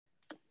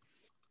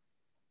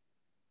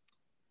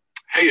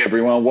Hey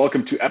everyone,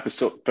 welcome to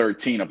episode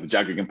 13 of the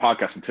Jack Regan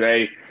podcast. And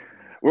today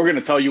we're going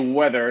to tell you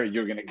whether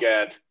you're going to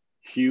get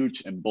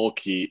huge and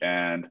bulky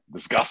and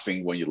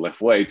disgusting when you lift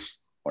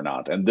weights or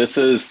not. And this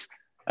is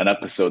an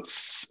episode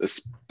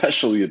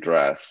especially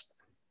addressed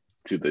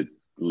to the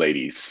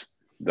ladies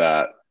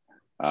that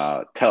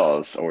tell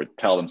us or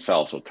tell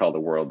themselves or tell the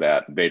world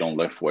that they don't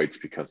lift weights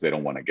because they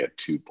don't want to get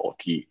too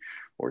bulky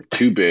or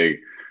too big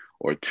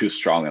or too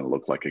strong and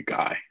look like a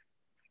guy.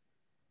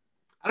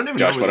 I don't even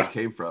Josh, know where this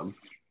came from.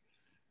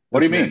 What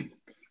do This you myth. mean?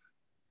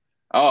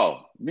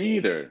 Oh, me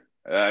either.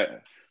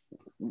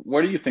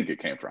 Where do you think it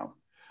came from?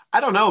 I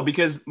don't know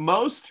because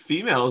most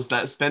females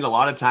that spend a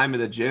lot of time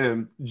in the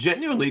gym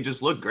genuinely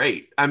just look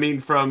great. I mean,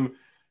 from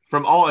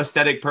all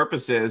aesthetic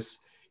purposes,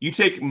 you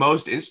take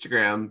most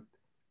Instagram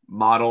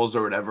models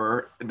or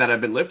whatever that have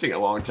been lifting a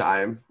long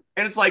time,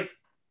 and it's like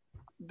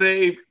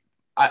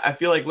I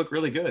feel like look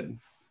really good.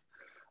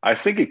 I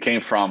think it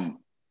came from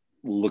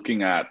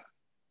looking at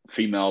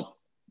female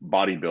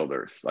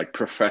bodybuilders, like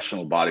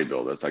professional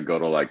bodybuilders. I go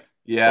to like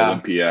Yeah.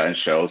 Olympia and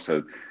shows,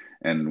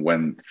 and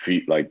when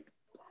like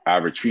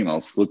average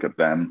females look at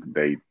them,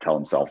 they tell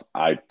themselves,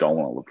 "I don't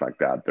want to look like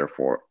that.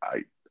 Therefore,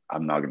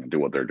 I'm not going to do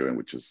what they're doing,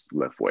 which is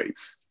lift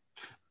weights."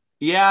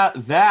 Yeah,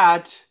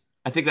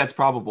 I think that's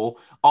probable.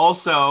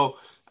 Also,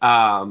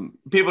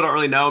 people don't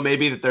really know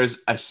maybe that there's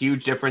a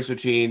huge difference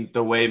between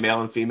the way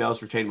male and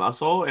females retain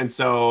muscle. And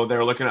so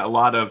they're looking at a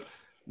lot of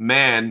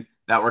men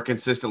that were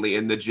consistently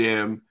in the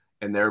gym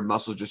and their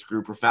muscles just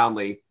grew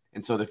profoundly.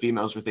 And so the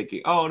females were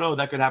thinking, oh, no,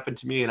 that could happen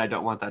to me. And I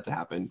don't want that to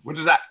happen, which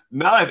is that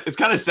no, it's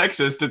kind of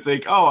sexist to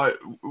think, oh,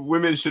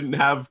 women shouldn't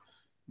have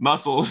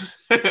muscles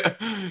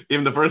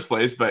in the first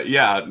place. But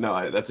yeah,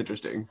 no, that's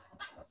interesting.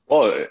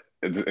 Well,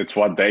 it's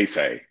what they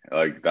say.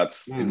 Like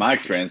that's in Mm. my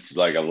experience.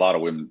 Like a lot of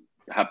women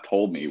have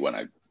told me when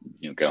I,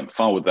 get on the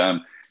phone with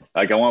them,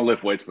 like I want to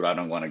lift weights, but I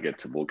don't want to get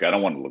too bulky. I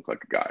don't want to look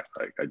like a guy.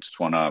 Like I just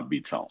want to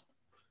be toned.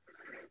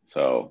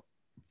 So,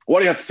 what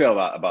do you have to say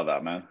about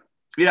that, man?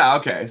 Yeah,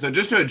 okay. So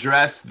just to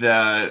address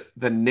the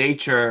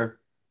nature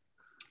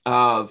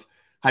of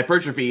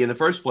hypertrophy in the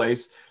first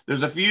place,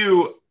 there's a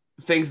few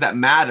things that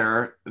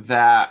matter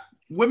that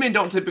women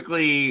don't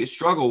typically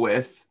struggle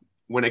with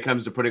when it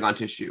comes to putting on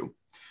tissue.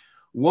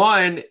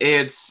 One,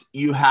 it's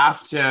you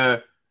have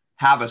to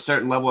have a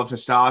certain level of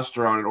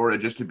testosterone in order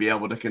just to be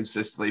able to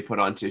consistently put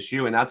on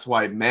tissue. And that's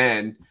why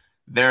men,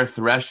 their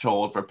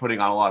threshold for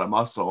putting on a lot of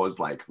muscle is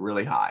like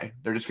really high.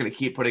 They're just going to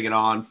keep putting it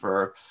on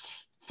for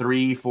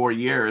 3-4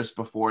 years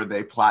before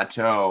they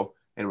plateau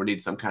and would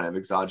need some kind of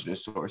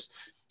exogenous source.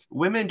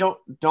 Women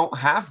don't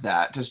have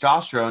that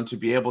testosterone to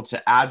be able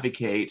to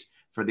advocate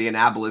for the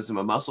anabolism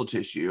of muscle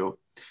tissue.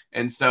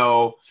 And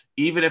so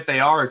even if they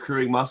are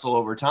accruing muscle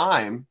over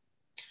time,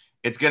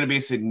 it's going to be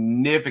a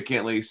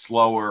significantly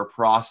slower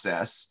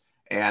process.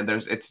 And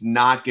it's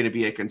not going to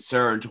be a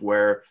concern to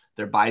where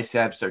their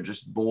biceps are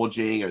just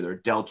bulging or their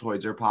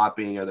deltoids are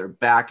popping or their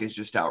back is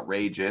just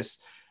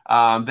outrageous.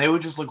 They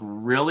would just look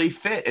really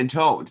fit and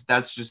toned.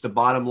 That's just the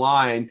bottom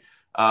line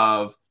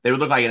of they would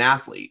look like an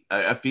athlete,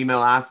 a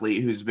female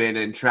athlete who's been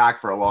in track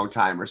for a long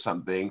time or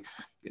something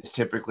is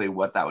typically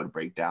what that would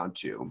break down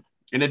to.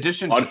 In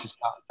addition to,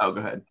 oh, go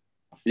ahead.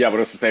 Yeah, but I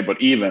was to say,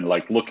 but even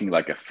like looking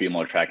like a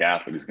female track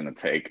athlete is going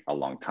to take a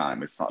long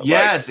time. It's not like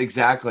Yes,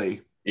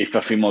 exactly. if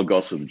a female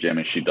goes to the gym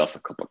and she does a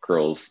couple of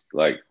curls,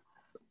 like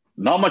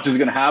not much is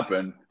going to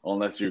happen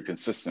unless you're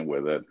consistent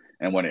with it.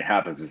 And when it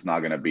happens, it's not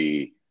going to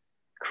be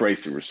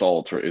crazy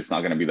results, or it's not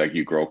going to be like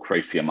you grow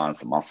crazy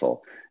amounts of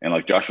muscle. And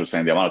like Josh was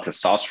saying, the amount of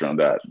testosterone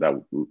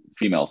that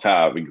females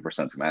have in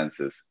comparison to men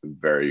is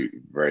very,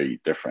 very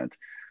different.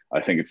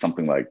 I think it's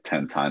something like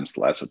 10 times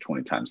less or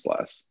 20 times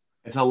less.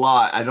 It's a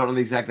lot. I don't know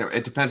the exact number.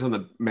 It depends on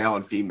the male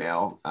and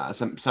female.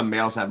 Some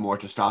males have more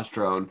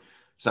testosterone.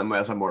 Some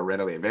males have more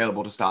readily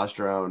available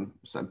testosterone.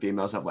 Some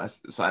females have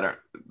less. So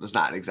there's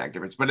not an exact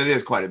difference, but it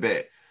is quite a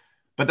bit.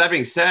 But that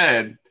being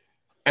said,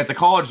 at the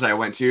college that I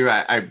went to,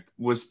 I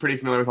was pretty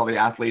familiar with all the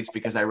athletes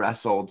because I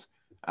wrestled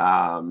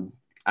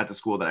at the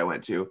school that I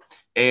went to.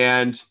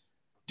 And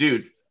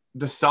dude,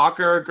 the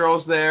soccer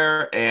girls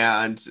there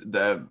and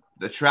the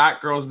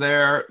track girls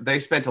there, they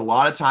spent a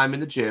lot of time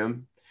in the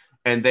gym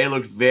and they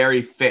looked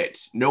very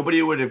fit.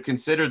 Nobody would have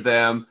considered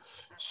them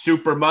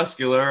super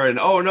muscular and,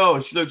 oh no,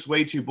 she looks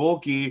way too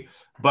bulky,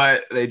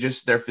 but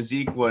their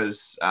physique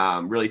was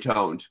really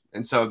toned.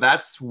 And so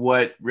that's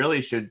what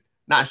really should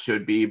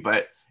be,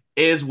 but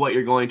is what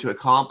you're going to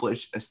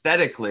accomplish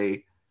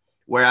aesthetically.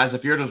 Whereas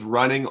if you're just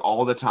running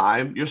all the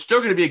time, you're still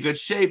going to be in good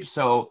shape.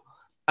 So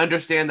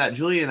understand that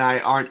Julie and I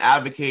aren't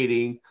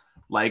advocating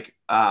like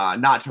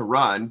not to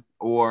run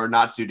or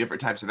not to do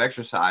different types of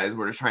exercise.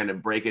 We're just trying to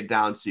break it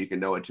down so you can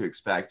know what to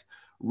expect.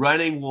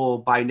 Running will,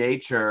 by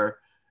nature,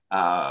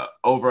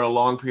 over a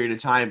long period of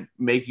time,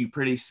 make you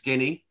pretty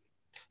skinny.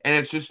 And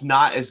it's just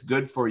not as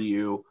good for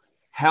you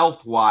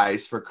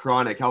health-wise for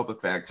chronic health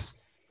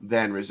effects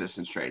than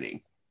resistance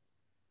training.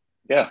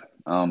 Yeah.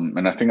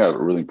 And I think a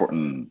really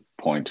important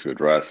point to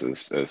address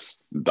is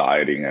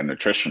dieting and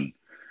nutrition.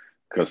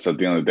 Because at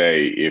the end of the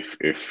day,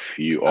 if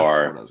you That's what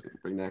are, I was going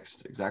to bring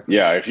next. Exactly.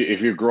 yeah, if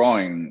you're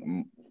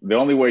growing, the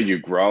only way you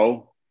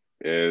grow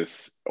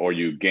is, or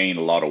you gain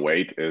a lot of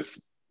weight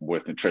is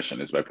with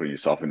nutrition, is by putting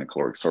yourself in a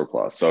caloric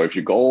surplus. So if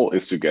your goal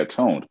is to get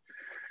toned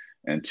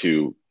and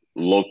to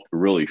look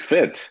really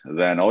fit,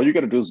 then all you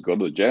got to do is go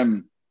to the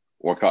gym,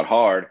 work out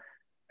hard,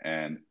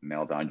 and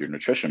nail down your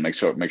nutrition. Make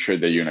sure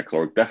that you're in a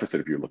caloric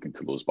deficit if you're looking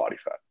to lose body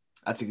fat.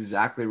 That's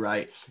exactly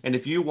right. And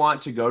if you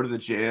want to go to the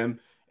gym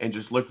and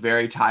just look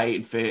very tight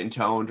and fit and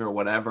toned or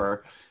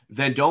whatever,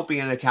 then don't be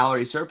in a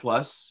calorie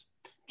surplus.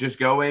 Just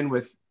go in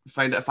with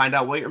find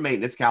out what your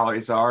maintenance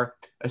calories are.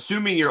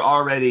 Assuming you're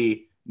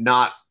already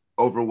not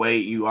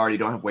overweight, you already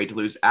don't have weight to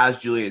lose. As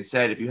Julian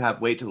said, if you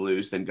have weight to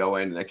lose, then go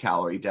in a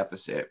calorie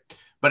deficit.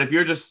 But if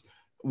you're just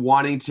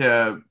wanting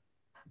to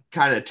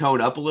kind of tone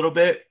up a little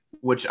bit,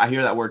 which I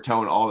hear that word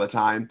tone all the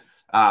time,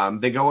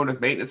 they go in with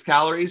maintenance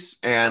calories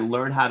and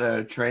learn how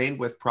to train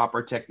with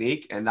proper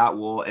technique, and that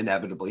will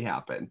inevitably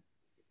happen.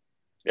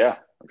 Yeah,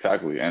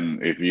 exactly.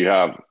 And if you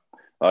have,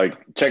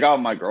 like, check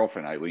out my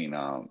girlfriend Eileen.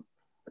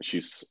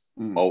 She's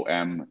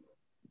OM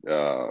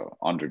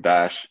under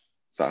dash.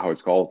 Is that how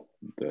it's called?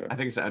 I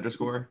think it's an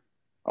underscore.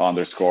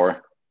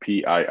 Underscore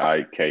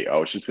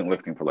PIIKO. She's been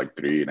lifting for like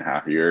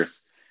 3.5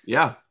 years.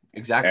 Yeah,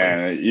 exactly.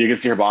 And you can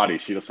see her body.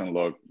 She doesn't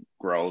look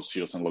gross. She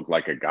doesn't look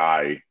like a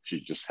guy. She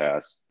just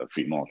has a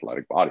female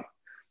athletic body.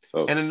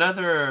 So,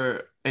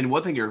 and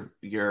one thing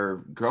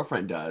your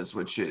girlfriend does,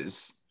 which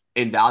is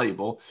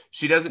invaluable,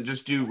 she doesn't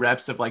just do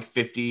reps of like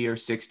 50 or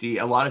 60.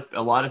 A lot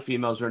of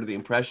females are under the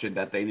impression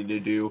that they need to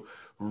do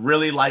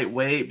really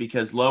lightweight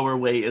because lower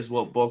weight is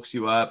what bulks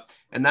you up,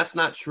 and that's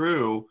not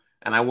true.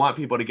 And I want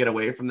people to get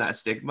away from that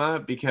stigma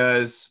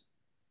because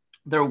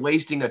they're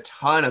wasting a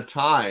ton of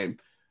time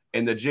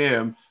in the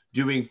gym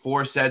doing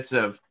 4 sets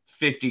of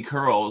 50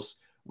 curls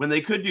when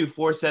they could do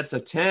 4 sets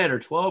of 10 or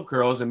 12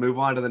 curls and move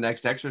on to the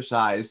next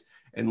exercise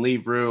and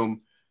leave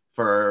room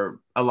for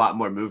a lot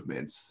more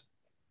movements.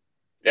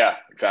 yeah,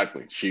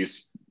 exactly.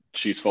 She's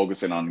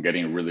focusing on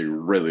getting really,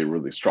 really,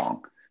 really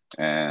strong.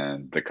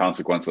 And the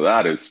consequence of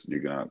that is you're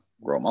going to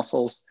grow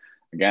muscles.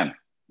 Again,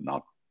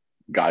 not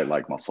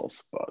guy-like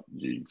muscles, but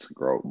you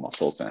grow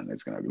muscles and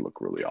it's going to look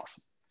really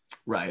awesome.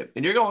 Right.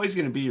 And you're always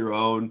going to be your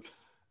own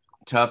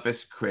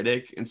toughest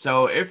critic. And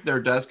so if there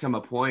does come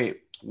a point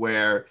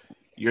where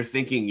you're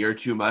thinking you're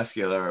too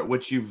muscular,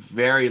 which you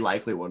very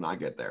likely will not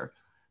get there,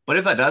 but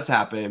if that does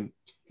happen,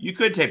 you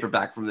could taper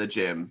back from the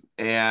gym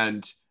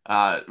and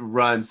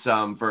run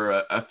some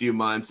for a few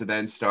months and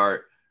then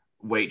start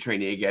weight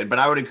training again. But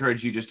I would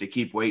encourage you just to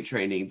keep weight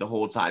training the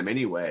whole time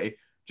anyway,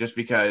 just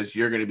because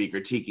you're going to be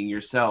critiquing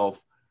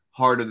yourself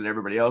harder than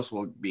everybody else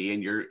will be.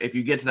 And if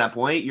you get to that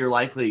point, you're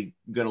likely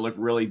going to look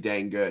really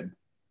dang good.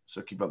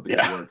 So keep up the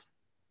good work.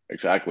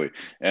 Exactly.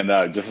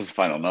 And just as a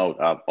final note,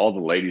 all the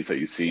ladies that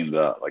you see in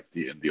the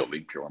Olympia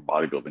and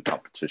bodybuilding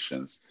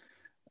competitions,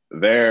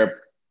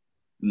 they're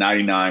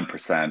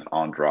 99%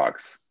 on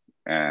drugs.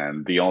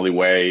 And the only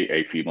way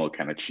a female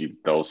can achieve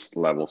those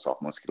levels of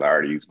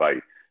muscularity is by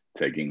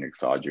taking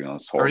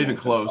exogenous hormones. Or even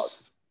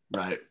close.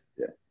 Right.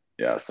 Yeah.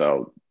 Yeah.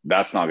 So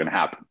that's not going to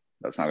happen.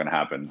 That's not going to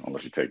happen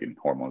unless you're taking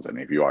hormones. And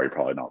if you are, you're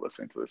probably not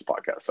listening to this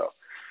podcast. So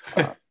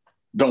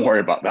don't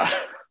worry about that.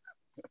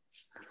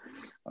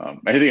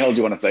 Anything else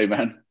you want to say,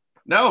 man?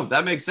 No,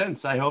 that makes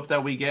sense. I hope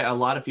that we get a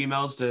lot of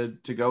females to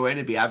go in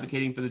and be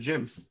advocating for the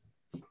gym.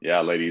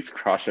 Yeah, ladies,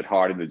 crush it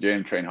hard in the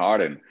gym, train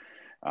hard, and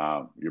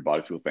your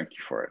bodies will thank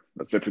you for it.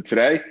 That's it for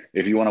today.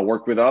 If you want to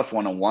work with us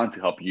one-on-one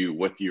to help you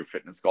with your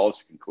fitness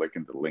goals, you can click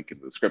into the link in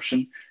the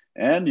description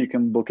and you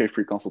can book a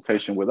free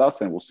consultation with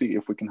us and we'll see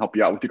if we can help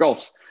you out with your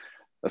goals.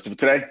 That's it for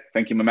today.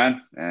 Thank you, my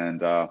man. And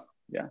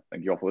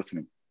thank you all for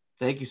listening.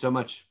 Thank you so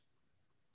much.